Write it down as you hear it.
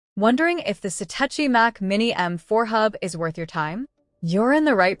Wondering if the Satechi Mac Mini M4 Hub is worth your time? You're in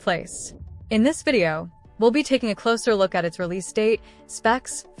the right place. In this video, we'll be taking a closer look at its release date,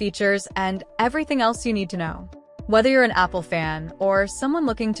 specs, features, and everything else you need to know. Whether you're an Apple fan or someone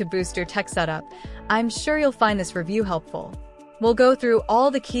looking to boost your tech setup, I'm sure you'll find this review helpful. We'll go through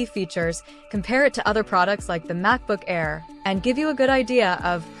all the key features, compare it to other products like the MacBook Air, and give you a good idea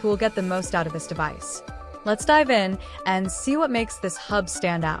of who will get the most out of this device. Let's dive in and see what makes this hub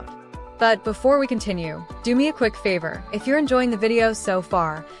stand out. But before we continue, do me a quick favor. If you're enjoying the video so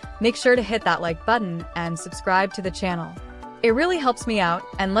far, make sure to hit that like button and subscribe to the channel. It really helps me out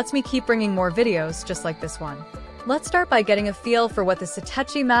and lets me keep bringing more videos just like this one. Let's start by getting a feel for what the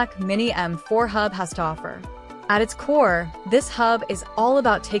Satechi Mac Mini M4 Hub has to offer. At its core, this hub is all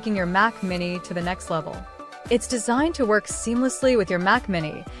about taking your Mac Mini to the next level. It's designed to work seamlessly with your Mac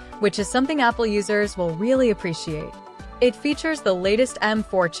Mini, which is something Apple users will really appreciate. It features the latest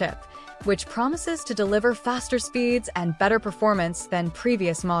M4 chip, which promises to deliver faster speeds and better performance than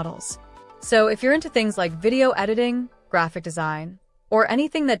previous models. So if you're into things like video editing, graphic design, or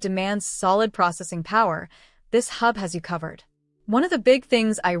anything that demands solid processing power, this hub has you covered. One of the big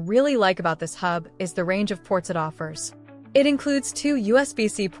things I really like about this hub is the range of ports it offers. It includes 2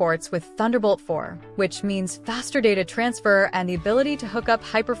 USB-C ports with Thunderbolt 4, which means faster data transfer and the ability to hook up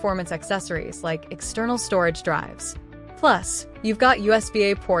high-performance accessories like external storage drives. Plus, you've got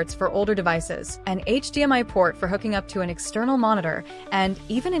USB-A ports for older devices, an HDMI port for hooking up to an external monitor, and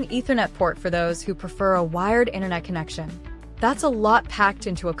even an Ethernet port for those who prefer a wired internet connection. That's a lot packed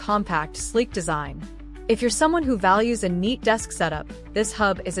into a compact, sleek design. If you're someone who values a neat desk setup, this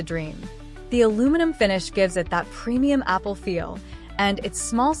hub is a dream. The aluminum finish gives it that premium Apple feel, and its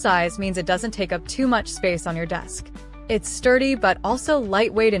small size means it doesn't take up too much space on your desk. It's sturdy but also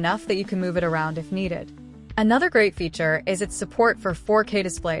lightweight enough that you can move it around if needed. Another great feature is its support for 4K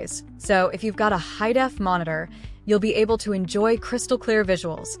displays, so if you've got a high-def monitor, you'll be able to enjoy crystal-clear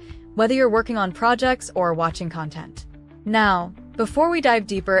visuals, whether you're working on projects or watching content. Now, before we dive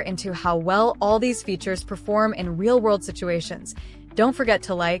deeper into how well all these features perform in real-world situations, don't forget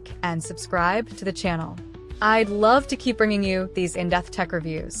to like and subscribe to the channel. I'd love to keep bringing you these in-depth tech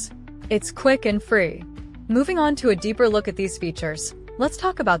reviews. It's quick and free. Moving on to a deeper look at these features, let's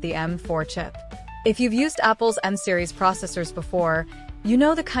talk about the M4 chip. If you've used Apple's M-series processors before, you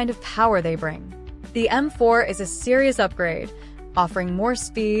know the kind of power they bring. The M4 is a serious upgrade, offering more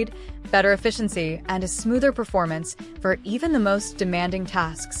speed, better efficiency, and a smoother performance for even the most demanding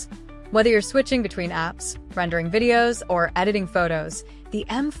tasks. Whether you're switching between apps, rendering videos, or editing photos, the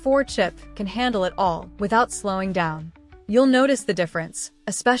M4 chip can handle it all without slowing down. You'll notice the difference,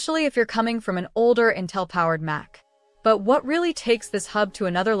 especially if you're coming from an older Intel-powered Mac. But what really takes this hub to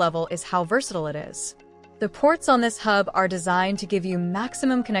another level is how versatile it is. The ports on this hub are designed to give you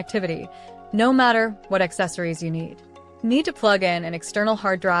maximum connectivity, no matter what accessories you need. Need to plug in an external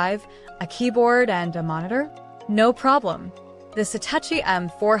hard drive, a keyboard, and a monitor? No problem. The Satechi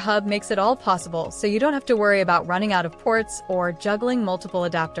M4 Hub makes it all possible, so you don't have to worry about running out of ports or juggling multiple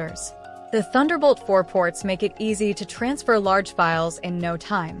adapters. The Thunderbolt 4 ports make it easy to transfer large files in no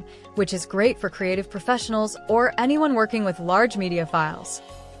time, which is great for creative professionals or anyone working with large media files.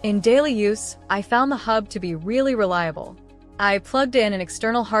 In daily use, I found the hub to be really reliable. I plugged in an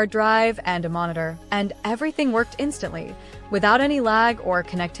external hard drive and a monitor, and everything worked instantly, without any lag or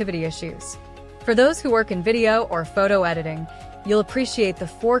connectivity issues. For those who work in video or photo editing, you'll appreciate the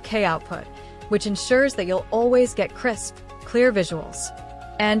 4K output, which ensures that you'll always get crisp, clear visuals.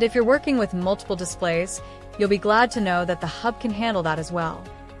 And if you're working with multiple displays, you'll be glad to know that the hub can handle that as well.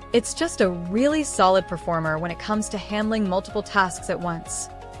 It's just a really solid performer when it comes to handling multiple tasks at once.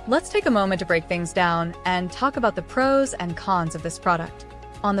 Let's take a moment to break things down and talk about the pros and cons of this product.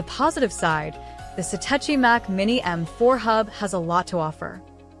 On the positive side, the Satechi Mac Mini M4 Hub has a lot to offer.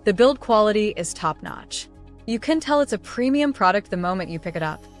 The build quality is top-notch. You can tell it's a premium product the moment you pick it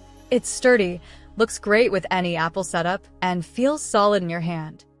up. It's sturdy, looks great with any Apple setup, and feels solid in your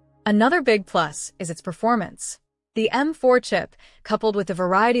hand. Another big plus is its performance. The M4 chip, coupled with a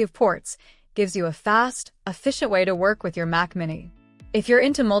variety of ports, gives you a fast, efficient way to work with your Mac Mini. If you're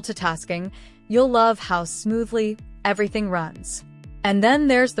into multitasking, you'll love how smoothly everything runs. And then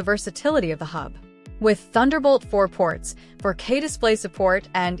there's the versatility of the hub. With Thunderbolt 4 ports, 4K display support,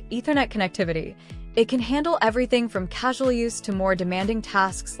 and Ethernet connectivity, it can handle everything from casual use to more demanding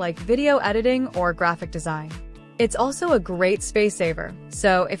tasks like video editing or graphic design. It's also a great space saver,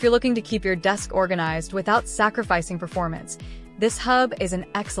 so if you're looking to keep your desk organized without sacrificing performance, this hub is an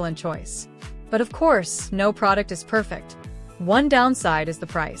excellent choice. But of course, no product is perfect. One downside is the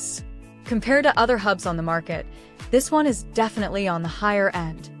price. Compared to other hubs on the market, this one is definitely on the higher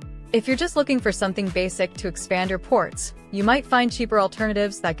end. If you're just looking for something basic to expand your ports, you might find cheaper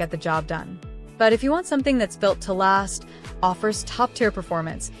alternatives that get the job done. But if you want something that's built to last, offers top-tier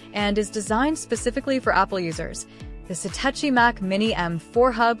performance, and is designed specifically for Apple users, the Satechi Mac Mini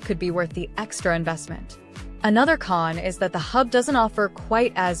M4 Hub could be worth the extra investment. Another con is that the Hub doesn't offer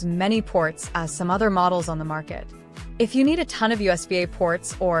quite as many ports as some other models on the market. If you need a ton of USB-A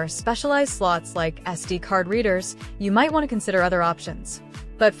ports or specialized slots like SD card readers, you might want to consider other options.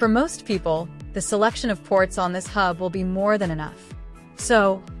 But for most people, the selection of ports on this Hub will be more than enough.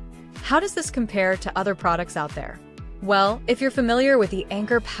 So, how does this compare to other products out there? Well, if you're familiar with the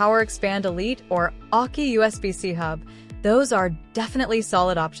Anker Power Expand Elite or Aukey USB-C Hub, those are definitely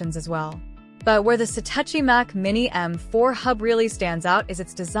solid options as well. But where the Satechi Mac Mini M4 Hub really stands out is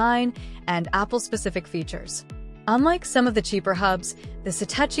its design and Apple-specific features. Unlike some of the cheaper hubs, the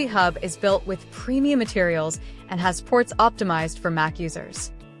Satechi Hub is built with premium materials and has ports optimized for Mac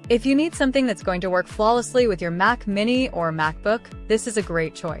users. If you need something that's going to work flawlessly with your Mac Mini or MacBook, this is a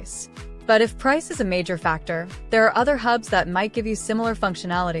great choice. But if price is a major factor, there are other hubs that might give you similar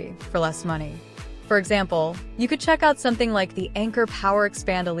functionality for less money. For example, you could check out something like the Anker Power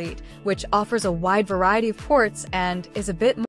Expand Elite, which offers a wide variety of ports and is a bit more